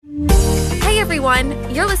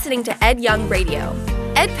everyone. You're listening to Ed Young Radio,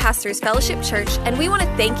 Ed Pastors Fellowship Church, and we want to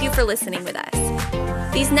thank you for listening with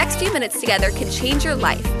us. These next few minutes together can change your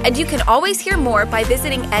life, and you can always hear more by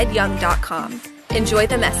visiting edyoung.com. Enjoy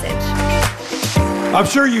the message. I'm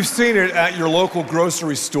sure you've seen it at your local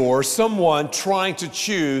grocery store, someone trying to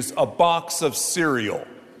choose a box of cereal.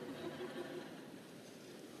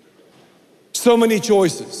 So many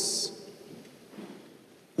choices.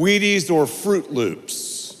 Wheaties or Fruit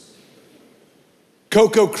Loops,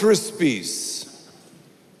 Cocoa Krispies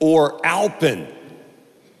or Alpen.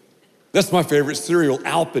 That's my favorite cereal,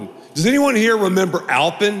 Alpen. Does anyone here remember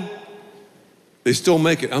Alpen? They still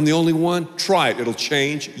make it. I'm the only one. Try it. It'll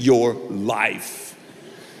change your life.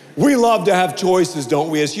 We love to have choices, don't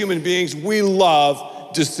we? As human beings, we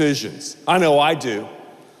love decisions. I know I do.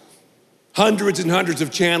 Hundreds and hundreds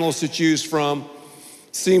of channels to choose from.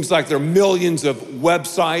 Seems like there are millions of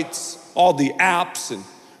websites, all the apps, and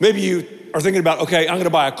maybe you are thinking about, okay, I'm gonna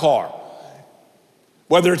buy a car.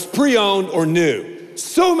 Whether it's pre-owned or new.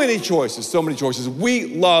 So many choices, so many choices.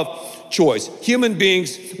 We love choice. Human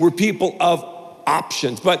beings, we're people of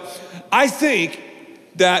options. But I think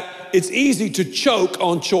that it's easy to choke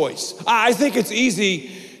on choice. I think it's easy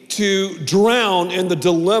to drown in the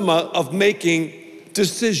dilemma of making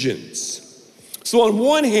decisions. So on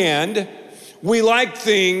one hand, we like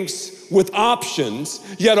things with options,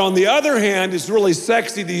 yet on the other hand, it's really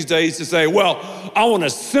sexy these days to say, well, I wanna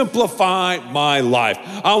simplify my life.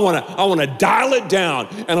 I wanna dial it down.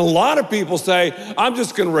 And a lot of people say, I'm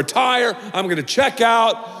just gonna retire, I'm gonna check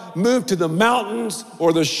out, move to the mountains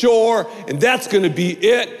or the shore, and that's gonna be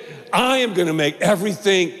it. I am gonna make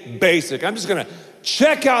everything basic. I'm just gonna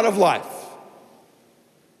check out of life.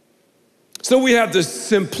 So we have the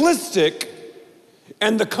simplistic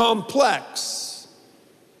and the complex.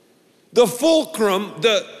 The fulcrum,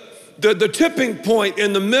 the tipping point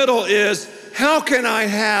in the middle is, how can I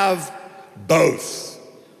have both?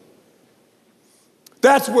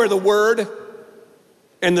 That's where the word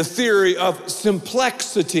and the theory of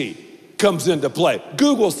simplexity comes into play.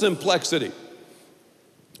 Google Simplexity.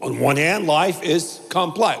 On one hand, life is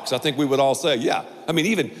complex. I think we would all say, yeah. I mean,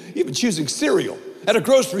 even choosing cereal at a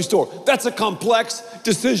grocery store, that's a complex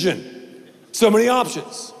decision. So many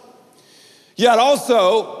options. Yet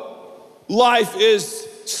also, life is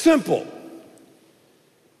simple.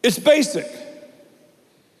 It's basic.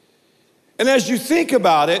 And as you think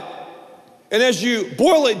about it, and as you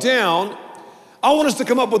boil it down, I want us to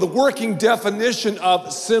come up with a working definition of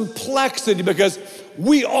simplexity, because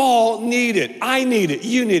we all need it. I need it.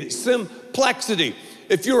 You need it. Simplexity.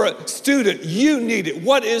 If you're a student, you need it.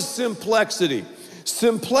 What is simplexity?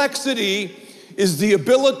 Simplexity is the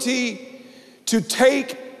ability to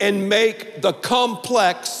take and make the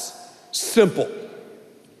complex simple.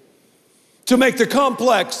 To make the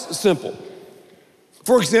complex simple.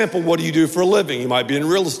 For example, what do you do for a living? You might be in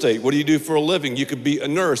real estate. What do you do for a living? You could be a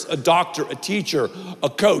nurse, a doctor, a teacher, a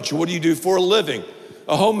coach. What do you do for a living?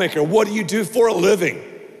 A homemaker. What do you do for a living?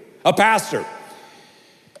 A pastor.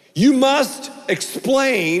 You must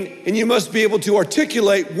explain and you must be able to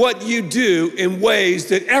articulate what you do in ways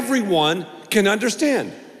that everyone can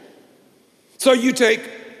understand. So you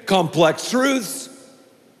take complex truths,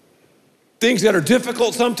 things that are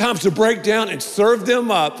difficult sometimes to break down, and serve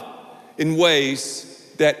them up in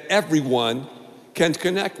ways that everyone can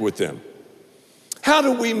connect with them. How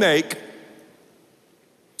do we make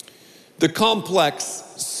the complex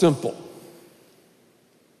simple?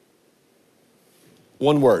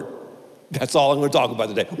 One word. That's all I'm going to talk about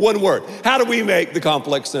today. One word. How do we make the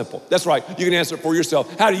complex simple? That's right. You can answer it for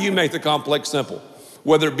yourself. How do you make the complex simple?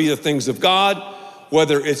 Whether it be the things of God,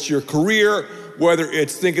 whether it's your career, whether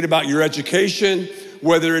it's thinking about your education,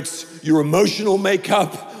 whether it's your emotional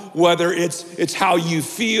makeup, whether it's how you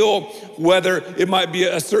feel, whether it might be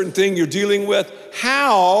a certain thing you're dealing with.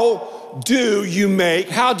 How do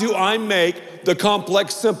I make the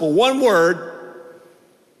complex simple? One word.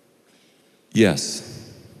 Yes.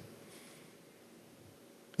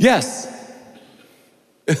 Yes.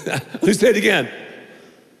 Let me say it again.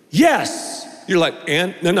 Yes. You're like,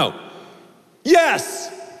 and? No.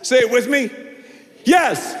 Yes. Say it with me.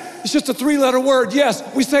 Yes. It's just a 3-letter word. Yes.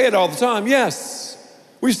 We say it all the time. Yes.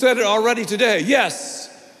 We said it already today. Yes.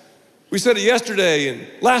 We said it yesterday and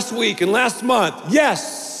last week and last month.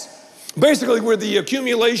 Yes. Basically, we're the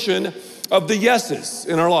accumulation of the yeses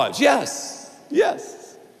in our lives. Yes.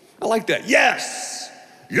 Yes. I like that. Yes.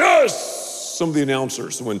 Yes. Some of the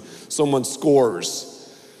announcers, when someone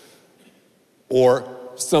scores or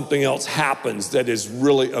something else happens that is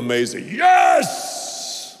really amazing.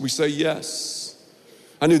 Yes! We say yes.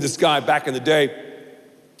 I knew this guy back in the day.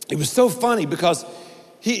 It was so funny because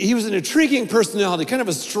he was an intriguing personality, kind of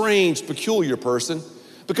a strange, peculiar person,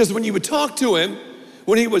 because when you would talk to him,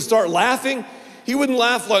 when he would start laughing, he wouldn't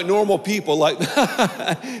laugh like normal people, like,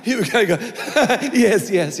 he would kind of go, yes,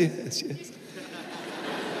 yes, yes, yes.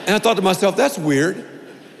 And I thought to myself, that's weird.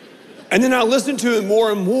 And then I listened to him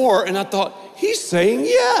more and more, and I thought, he's saying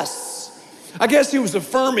yes. I guess he was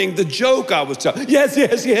affirming the joke I was telling. Yes,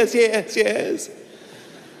 yes, yes, yes, yes.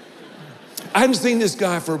 I hadn't seen this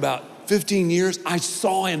guy for about 15 years. I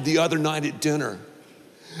saw him the other night at dinner.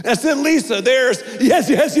 And I said, Lisa, there's, yes,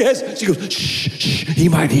 yes, yes. She goes, shh, shh, he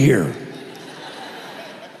might hear.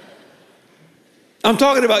 I'm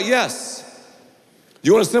talking about yes. Do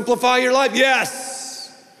you want to simplify your life?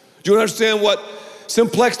 Yes. Do you want to understand what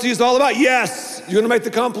Simplexity is all about? Yes. You want to make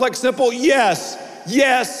the complex simple? Yes.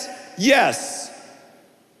 Yes. Yes.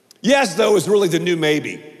 Yes, though, is really the new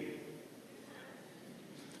maybe.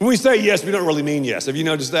 When we say yes, we don't really mean yes. Have you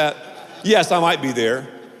noticed that? Yes, I might be there.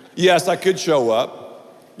 Yes, I could show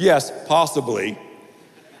up. Yes, possibly.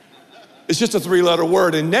 It's just a three-letter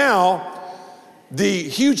word. And now, the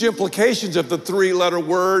huge implications of the three-letter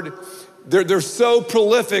word, they're so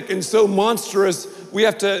prolific and so monstrous, we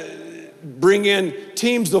have to bring in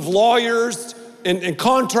teams of lawyers and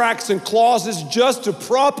contracts and clauses just to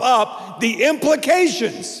prop up the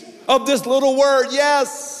implications of this little word,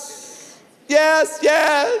 yes. Yes,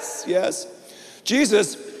 yes, yes.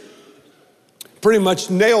 Jesus pretty much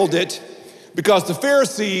nailed it because the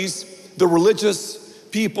Pharisees, the religious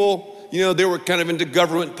people, you know, they were kind of into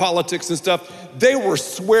government politics and stuff. They were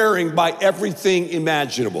swearing by everything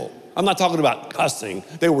imaginable. I'm not talking about cussing.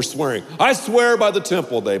 They were swearing. I swear by the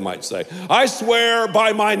temple, they might say. I swear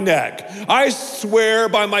by my neck. I swear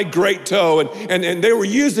by my great toe. And they were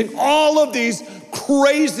using all of these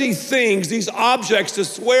crazy things, these objects to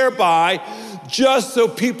swear by, just so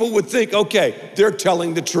people would think, okay, they're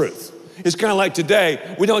telling the truth. It's kind of like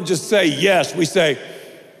today, we don't just say yes, we say,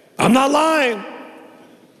 I'm not lying.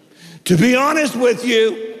 To be honest with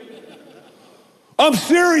you, I'm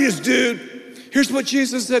serious, dude. Here's what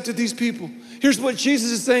Jesus said to these people. Here's what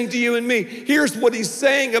Jesus is saying to you and me. Here's what he's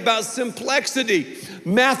saying about Simplexity.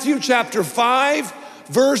 Matthew chapter 5,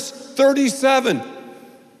 verse 37.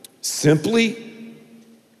 Simply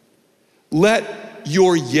let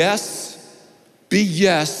your yes be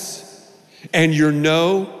yes and your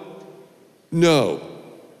no, no.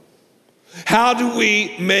 How do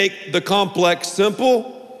we make the complex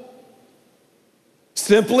simple?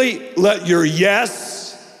 Simply let your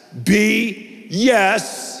yes be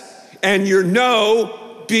yes, and your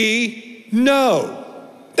no be no.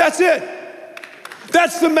 That's it.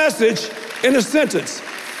 That's the message in a sentence.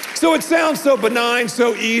 So it sounds so benign,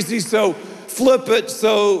 so easy, so flippant,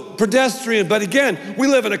 so pedestrian. But again, we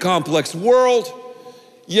live in a complex world,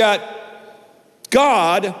 yet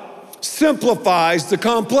God simplifies the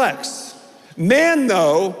complex. Man,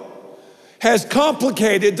 though, has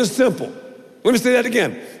complicated the simple. Let me say that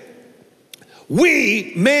again.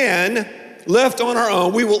 We, man, left on our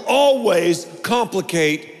own, we will always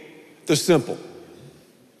complicate the simple.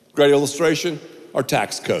 Great illustration, our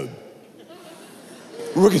tax code.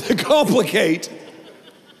 We're going to complicate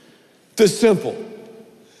the simple.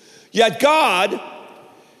 Yet God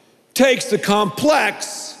takes the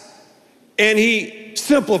complex and he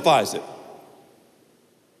simplifies it.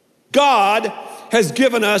 God has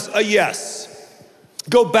given us a yes.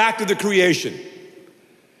 Go back to the creation.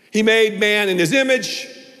 He made man in his image.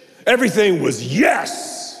 Everything was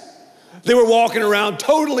yes. They were walking around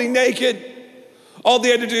totally naked. All they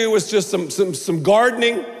had to do was just some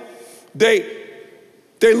gardening. They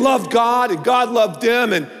loved God and God loved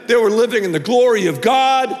them and they were living in the glory of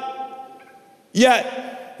God.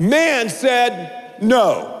 Yet man said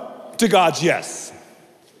no to God's yes.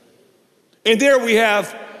 And there we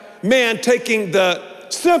have man taking the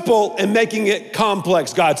simple and making it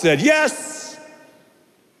complex. God said yes.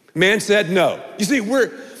 Man said no. You see,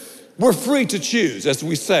 we're free to choose, as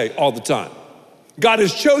we say all the time. God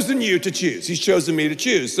has chosen you to choose. He's chosen me to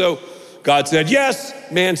choose. So God said yes.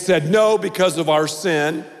 Man said no because of our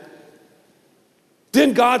sin.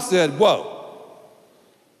 Then God said, whoa,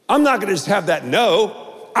 I'm not going to just have that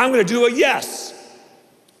no. I'm going to do a yes.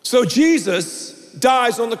 So Jesus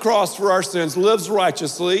dies on the cross for our sins, lives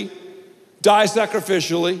righteously, dies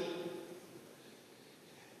sacrificially.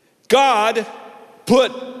 God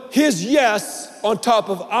put his yes on top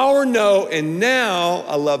of our no, and now,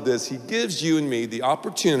 I love this, he gives you and me the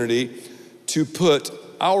opportunity to put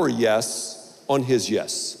our yes on his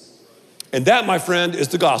yes. And that, my friend, is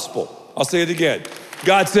the gospel. I'll say it again.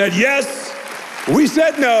 God said yes, we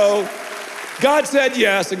said no, God said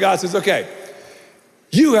yes, and God says, okay,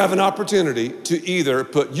 you have an opportunity to either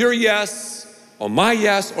put your yes on my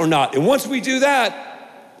yes or not. And once we do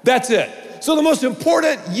that, that's it. So the most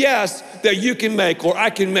important yes that you can make or I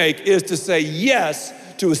can make is to say yes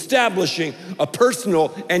to establishing a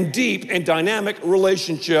personal and deep and dynamic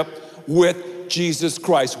relationship with Jesus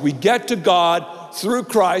Christ. We get to God through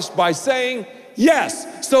Christ by saying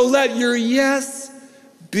yes. So let your yes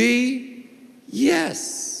be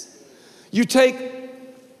yes. You take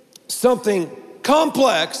something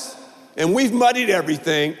complex, and we've muddied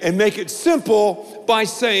everything, and make it simple by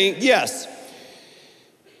saying yes.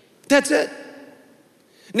 That's it.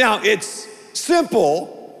 Now, it's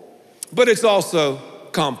simple, but it's also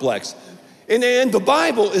complex. And the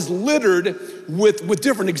Bible is littered with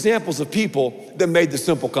different examples of people that made the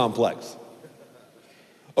simple complex.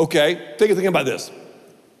 Okay, think about this.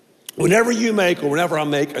 Whenever you make, or whenever I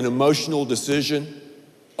make an emotional decision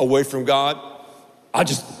away from God, I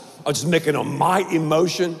just make it on my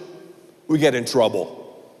emotion, we get in trouble.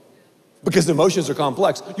 Because emotions are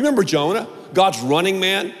complex. You remember Jonah, God's running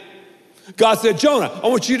man? God said, Jonah, I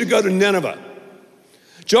want you to go to Nineveh.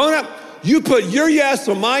 Jonah, you put your yes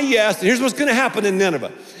on my yes, and here's what's gonna happen in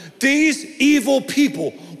Nineveh. These evil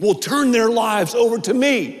people will turn their lives over to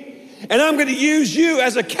me, and I'm gonna use you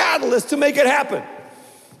as a catalyst to make it happen.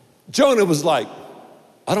 Jonah was like,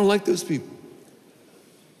 I don't like those people.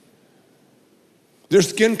 Their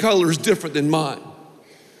skin color is different than mine.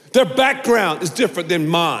 Their background is different than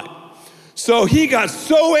mine. So he got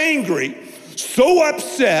so angry, so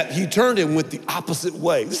upset, he turned and went the opposite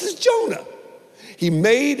way. This is Jonah. He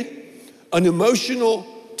made an emotional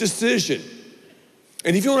decision.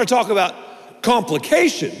 And if you want to talk about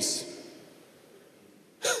complications,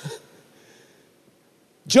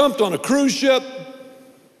 jumped on a cruise ship.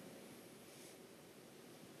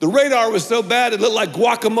 The radar was so bad it looked like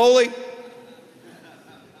guacamole.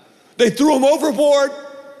 They threw him overboard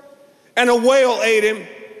and a whale ate him.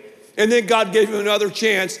 And then God gave him another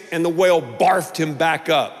chance and the whale barfed him back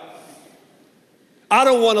up. I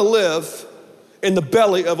don't want to live in the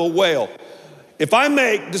belly of a whale. If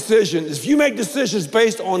you make decisions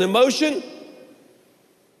based on emotion,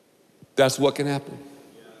 that's what can happen.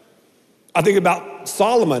 I think about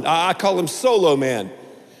Solomon. I call him Solo Man.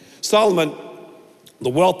 Solomon, the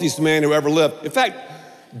wealthiest man who ever lived. In fact,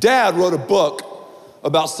 Dad wrote a book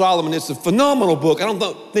about Solomon. It's a phenomenal book. I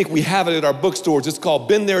don't think we have it at our bookstores. It's called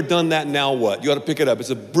Been There, Done That, Now What? You ought to pick it up. It's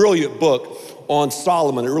a brilliant book on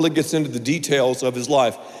Solomon. It really gets into the details of his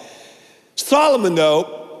life. Solomon,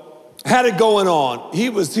 though, had it going on. He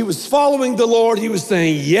was following the Lord. He was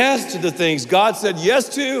saying yes to the things God said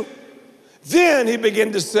yes to. Then he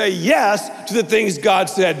began to say yes to the things God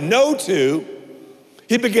said no to.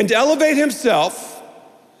 He began to elevate himself,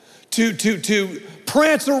 to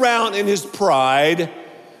prance around in his pride.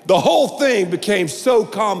 The whole thing became so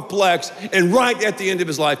complex, and right at the end of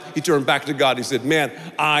his life, he turned back to God. He said, man,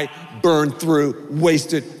 I burned through,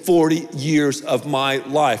 wasted 40 years of my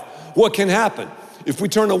life. What can happen? If we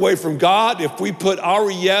turn away from God, if we put our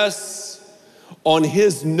yes on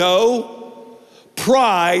his no,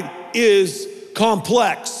 pride is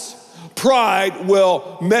complex. Pride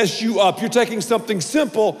will mess you up. You're taking something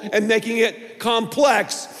simple and making it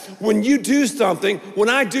complex. When you do something, when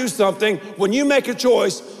I do something, when you make a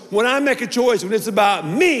choice, when I make a choice, when it's about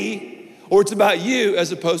me or it's about you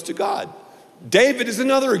as opposed to God. David is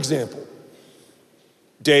another example.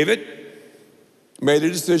 David made a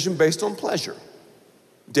decision based on pleasure.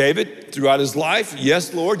 David, throughout his life,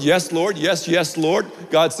 yes, Lord, yes, Lord, yes, yes, Lord.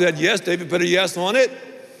 God said yes, David put a yes on it.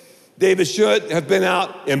 David should have been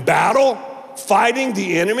out in battle, fighting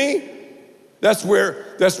the enemy. That's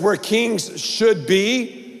where kings should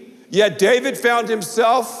be. Yet David found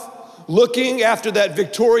himself looking after that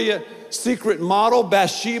Victoria's Secret model,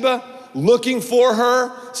 Bathsheba, looking for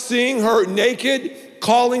her, seeing her naked,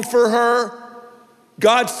 calling for her.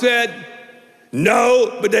 God said,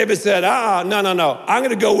 no, but David said, no. I'm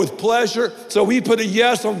gonna go with pleasure. So he put a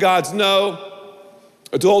yes on God's no.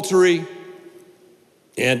 Adultery.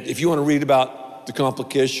 And if you wanna read about the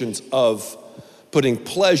complications of putting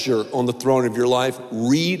pleasure on the throne of your life,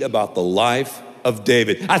 read about the life of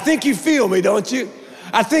David. I think you feel me, don't you?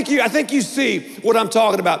 I think you see what I'm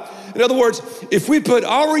talking about. In other words, if we put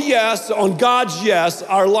our yes on God's yes,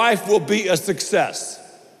 our life will be a success.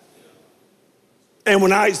 And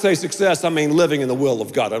when I say success, I mean living in the will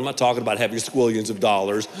of God. I'm not talking about having squillions of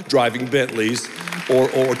dollars, driving Bentleys,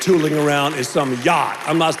 or tooling around in some yacht.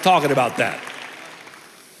 I'm not talking about that.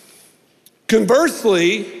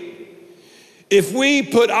 Conversely, if we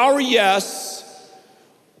put our yes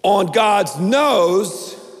on God's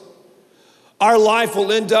no's, our life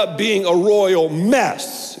will end up being a royal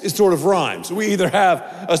mess. it sort of rhymes. We either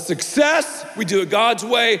have a success, we do it God's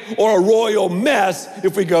way, or a royal mess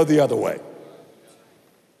if we go the other way.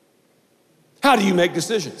 How do you make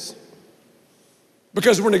decisions?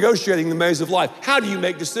 Because we're negotiating the maze of life. How do you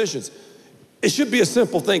make decisions? It should be a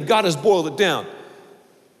simple thing. God has boiled it down.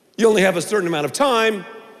 You only have a certain amount of time.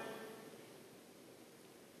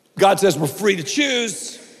 God says we're free to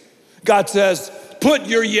choose. God says, put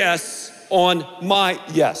your yes on my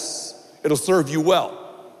yes. It'll serve you well.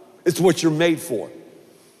 It's what you're made for.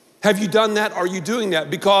 Have you done that? Are you doing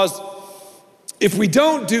that? Because if we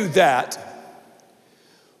don't do that,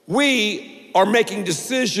 we are making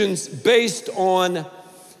decisions based on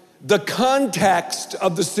the context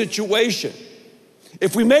of the situation.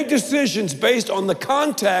 If we make decisions based on the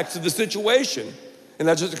context of the situation, and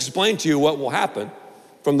I just explained to you what will happen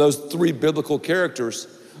from those three biblical characters,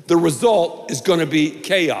 the result is going to be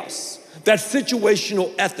chaos. That's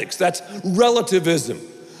situational ethics. That's relativism.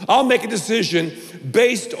 I'll make a decision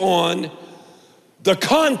based on the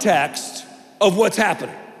context of what's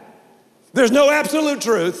happening. There's no absolute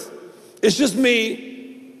truth. It's just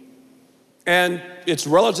me, and it's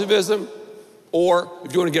relativism, or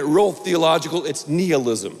if you want to get real theological, it's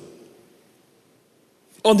nihilism.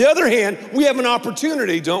 On the other hand, we have an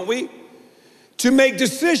opportunity, don't we, to make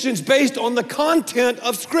decisions based on the content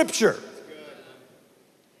of Scripture.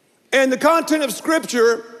 And the content of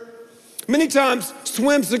Scripture many times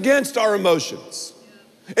swims against our emotions.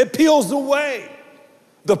 It peels away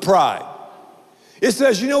the pride. It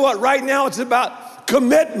says, you know what, right now it's about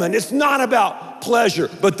commitment. It's not about pleasure,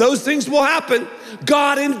 but those things will happen.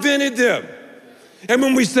 God invented them. And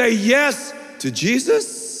when we say yes to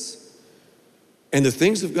Jesus and the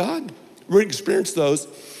things of God, we're going to experience those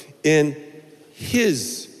in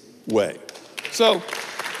His way. So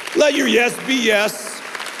let your yes be yes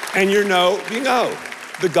and your no be no.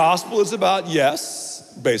 The gospel is about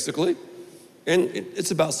yes, basically, and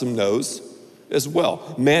it's about some no's as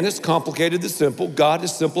well. Man has complicated the simple. God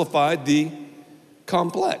has simplified the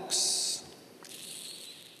complex.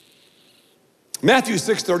 Matthew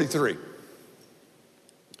 6:33.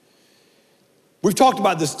 We've talked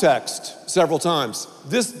about this text several times.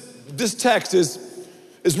 This text is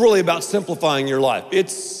really about simplifying your life.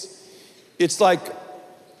 It's like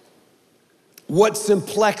what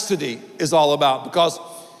Simplexity is all about,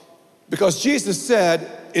 because Jesus said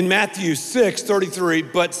in Matthew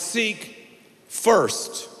 6:33, but seek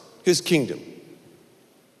first His kingdom.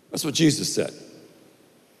 That's what Jesus said.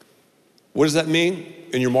 What does that mean?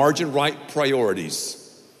 In your margin, write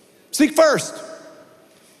priorities. Seek first.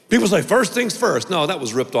 People say first things first. No, that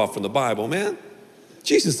was ripped off from the Bible, man.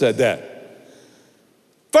 Jesus said that.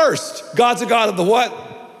 First, God's a God of the what?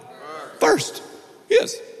 First.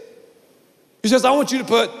 Yes. He says, I want you to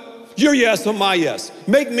put your yes on my yes.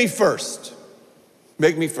 Make me first.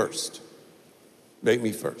 Make me first. Make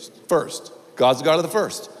me first. First. God's the God of the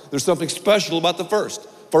first. There's something special about the first.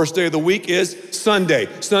 First day of the week is Sunday.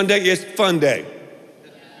 Sunday is fun day.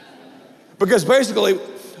 Because basically,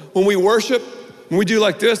 when we worship, when we do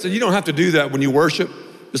like this, and you don't have to do that when you worship,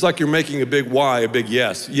 it's like you're making a big Y, a big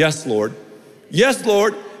yes. Yes, Lord. Yes,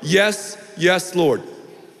 Lord. Yes, yes, Lord.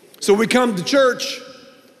 So we come to church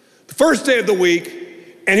the first day of the week,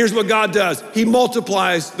 and here's what God does. He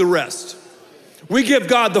multiplies the rest. We give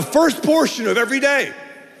God the first portion of every day.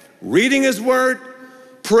 Reading His word,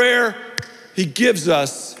 prayer, He gives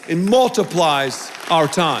us and multiplies our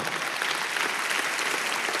time.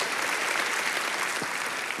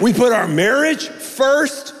 We put our marriage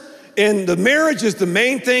first, and the marriage is the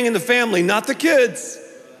main thing in the family, not the kids.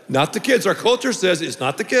 Not the kids. Our culture says it's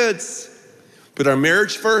not the kids. Put our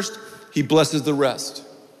marriage first, He blesses the rest.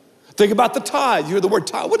 Think about the tithe. You hear the word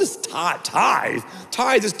tithe. What is tithe?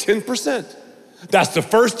 Tithe is 10%. That's the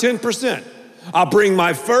first 10%. I'll bring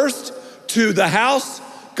my first to the house.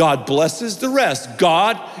 God blesses the rest.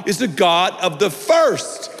 God is a God of the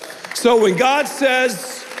first. So when God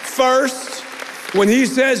says first, when He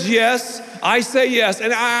says yes, I say yes.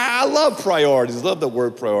 And I love priorities. I love the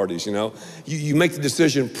word priorities, you know. You make the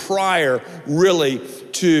decision prior really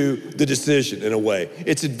to the decision in a way.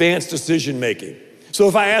 It's advanced decision making. So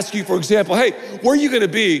if I ask you, for example, hey, where are you going to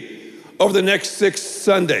be over the next 6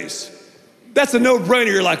 Sundays? That's a no-brainer.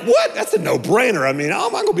 You're like, what? That's a no-brainer. I mean,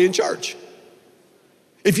 I'm not going to be in church.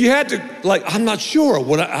 If you had to, like, I'm not sure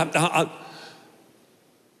what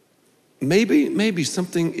maybe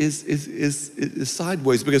something is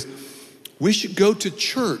sideways, because we should go to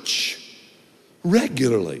church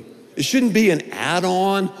regularly. It shouldn't be an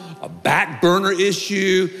add-on, a back burner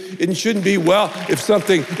issue. It shouldn't be, well, if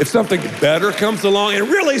something better comes along. And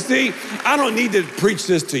really, see, I don't need to preach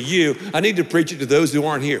this to you. I need to preach it to those who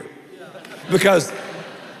aren't here. Because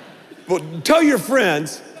Well, tell your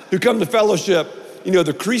friends who come to fellowship, you know,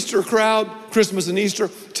 the Creaster crowd, Christmas and Easter,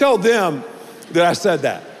 tell them that I said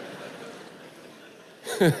that.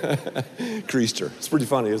 Creaster. It's pretty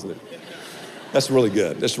funny, isn't it? That's really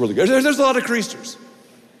good. That's really good. There's a lot of Creasters.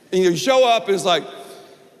 And you show up and it's like,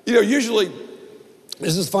 you know, usually,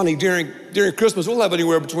 this is funny, during Christmas, we'll have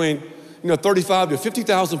anywhere between, 35 to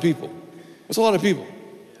 50,000 people. That's a lot of people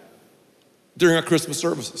during our Christmas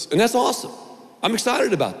services. And that's awesome. I'm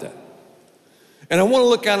excited about that. And I want to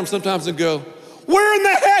look at them sometimes and go, where in the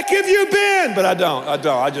heck have you been? But I don't.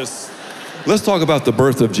 Let's talk about the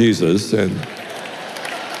birth of Jesus.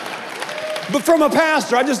 But from a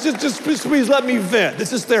pastor, just please let me vent.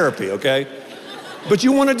 This is therapy, okay? But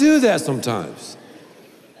you want to do that sometimes.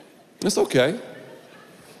 That's okay.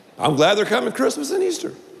 I'm glad they're coming Christmas and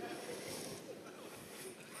Easter.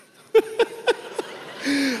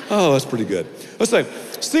 Oh, that's pretty good. Let's say,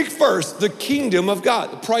 seek first the kingdom of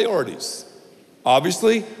God, the priorities.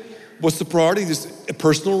 Obviously, what's the priority? This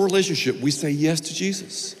personal relationship. We say yes to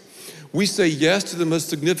Jesus. We say yes to the most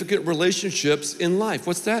significant relationships in life.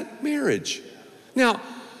 What's that? Marriage. Now,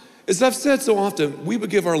 as I've said so often, we would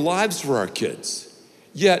give our lives for our kids.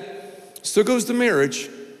 Yet, so goes the marriage,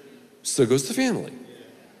 so goes the family.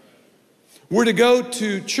 We're to go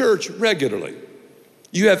to church regularly.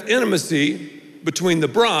 You have intimacy between the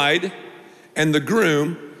bride and the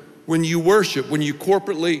groom when you worship, when you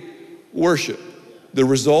corporately worship. The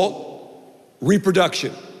result,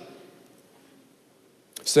 reproduction.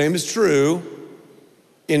 Same is true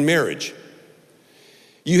in marriage.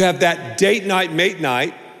 You have that date night, mate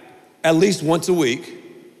night, at least once a week.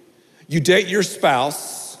 You date your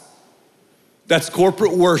spouse. That's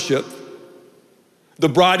corporate worship. The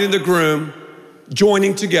bride and the groom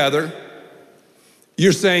joining together.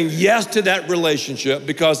 You're saying yes to that relationship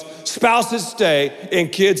because spouses stay and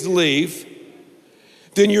kids leave.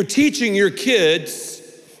 Then you're teaching your kids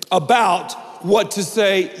about what to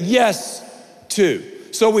say yes to.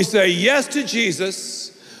 So we say yes to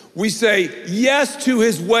Jesus. We say yes to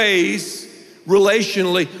his ways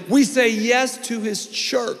relationally. We say yes to his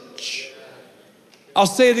church. I'll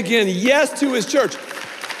say it again, yes to his church.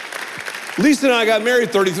 Lisa and I got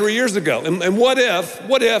married 33 years ago. And what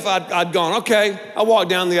if I'd gone, okay, I walked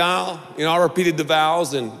down the aisle, I repeated the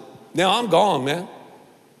vows and now I'm gone, man.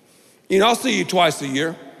 I'll see you twice a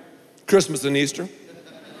year, Christmas and Easter.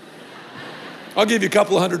 I'll give you a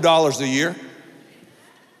couple of $100 a year.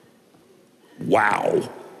 Wow.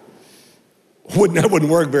 That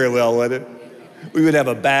wouldn't work very well, would it? We would have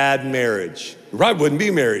a bad marriage. We probably wouldn't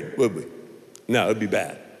be married, would we? No, it'd be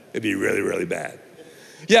bad. It'd be really, really bad.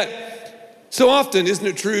 Yet, so often, isn't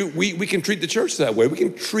it true, we can treat the church that way. We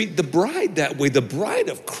can treat the bride that way, the bride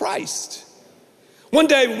of Christ. One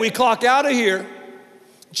day when we clock out of here,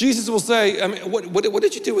 Jesus will say, what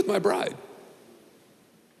did you do with my bride?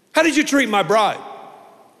 How did you treat my bride?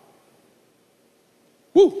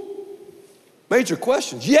 Woo. Major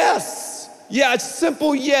questions. Yes. Yeah, it's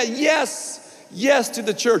simple. Yeah, yes. Yes to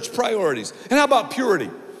the church priorities. And how about purity?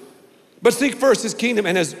 But seek first his kingdom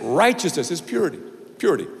and his righteousness, his purity.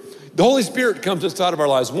 Purity. The Holy Spirit comes inside of our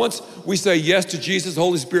lives. Once we say yes to Jesus, the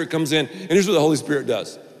Holy Spirit comes in, and here's what the Holy Spirit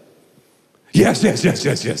does. Yes. That's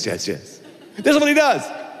what he does.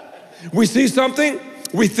 We see something,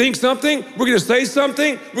 we think something, we're gonna say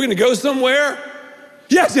something, we're gonna go somewhere.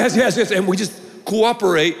 Yes. And we just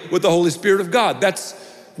cooperate with the Holy Spirit of God. That's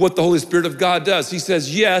what the Holy Spirit of God does. He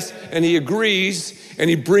says yes, and he agrees, and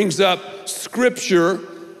he brings up scripture,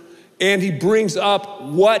 and he brings up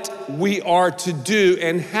what we are to do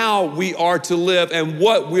and how we are to live and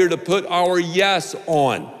what we're to put our yes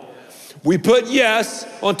on. We put yes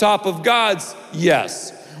on top of God's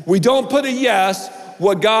yes. We don't put a yes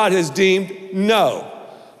what God has deemed no.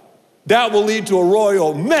 That will lead to a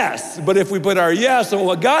royal mess. But if we put our yes on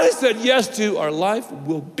what God has said yes to, our life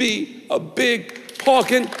will be a big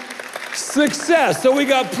talking success. So we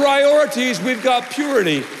got priorities, we've got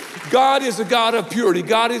purity. God is a God of purity.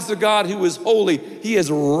 God is a God who is holy. He is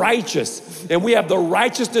righteous. And we have the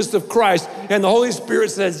righteousness of Christ. And the Holy Spirit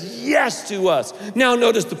says yes to us. Now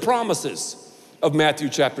notice the promises of Matthew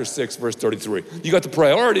chapter 6, verse 33. You got the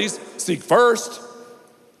priorities. Seek first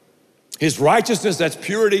his righteousness, that's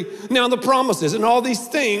purity. Now the promises, and all these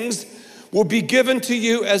things will be given to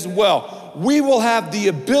you as well. We will have the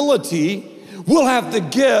ability, we'll have the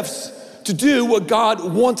gifts to do what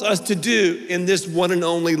God wants us to do in this one and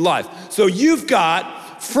only life. So you've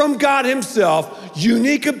got, from God himself,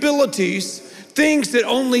 unique abilities, things that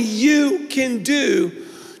only you can do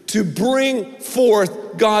to bring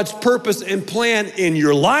forth God's purpose and plan in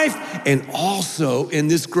your life and also in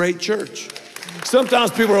this great church.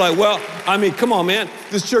 Sometimes people are like, well, I mean, come on, man.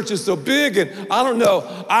 This church is so big, and I don't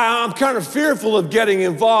know. I'm kind of fearful of getting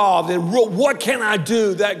involved, and what can I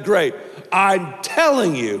do that great? I'm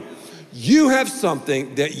telling you, you have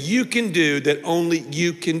something that you can do that only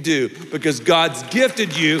you can do because God's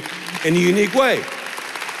gifted you in a unique way.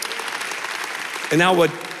 And I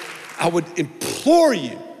would implore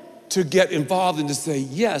you to get involved and to say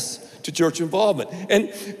yes to church involvement.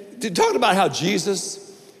 And to talk about how Jesus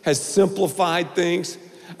has simplified things.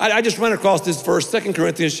 I just ran across this verse, 2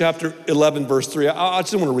 Corinthians chapter 11, verse 3. I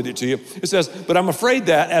just want to read it to you. It says, but I'm afraid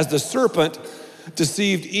that as the serpent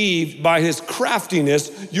deceived Eve by his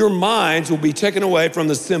craftiness, your minds will be taken away from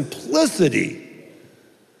the simplicity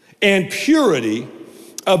and purity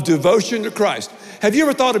of devotion to Christ. Have you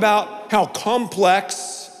ever thought about how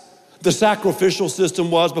complex the sacrificial system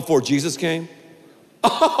was before Jesus came?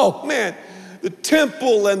 Oh, man. The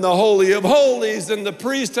temple and the Holy of Holies, and the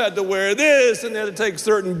priest had to wear this and had to take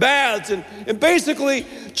certain baths. And basically,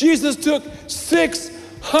 Jesus took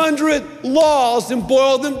 600 laws and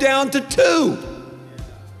boiled them down to 2.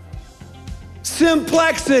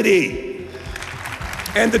 Simplexity.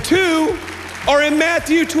 And the 2 are in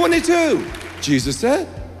Matthew 22. Jesus said,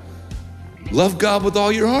 love God with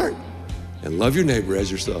all your heart and love your neighbor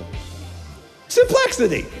as yourself.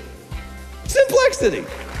 Simplexity. Simplexity.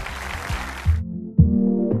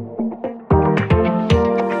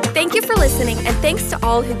 Thank you for listening, and thanks to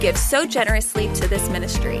all who give so generously to this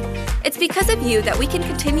ministry. It's because of you that we can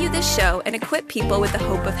continue this show and equip people with the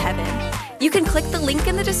hope of heaven. You can click the link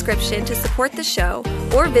in the description to support the show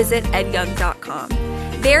or visit edyoung.com.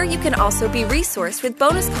 There you can also be resourced with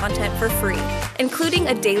bonus content for free, including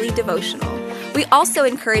a daily devotional. We also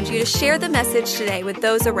encourage you to share the message today with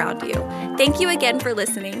those around you. Thank you again for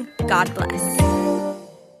listening. God bless.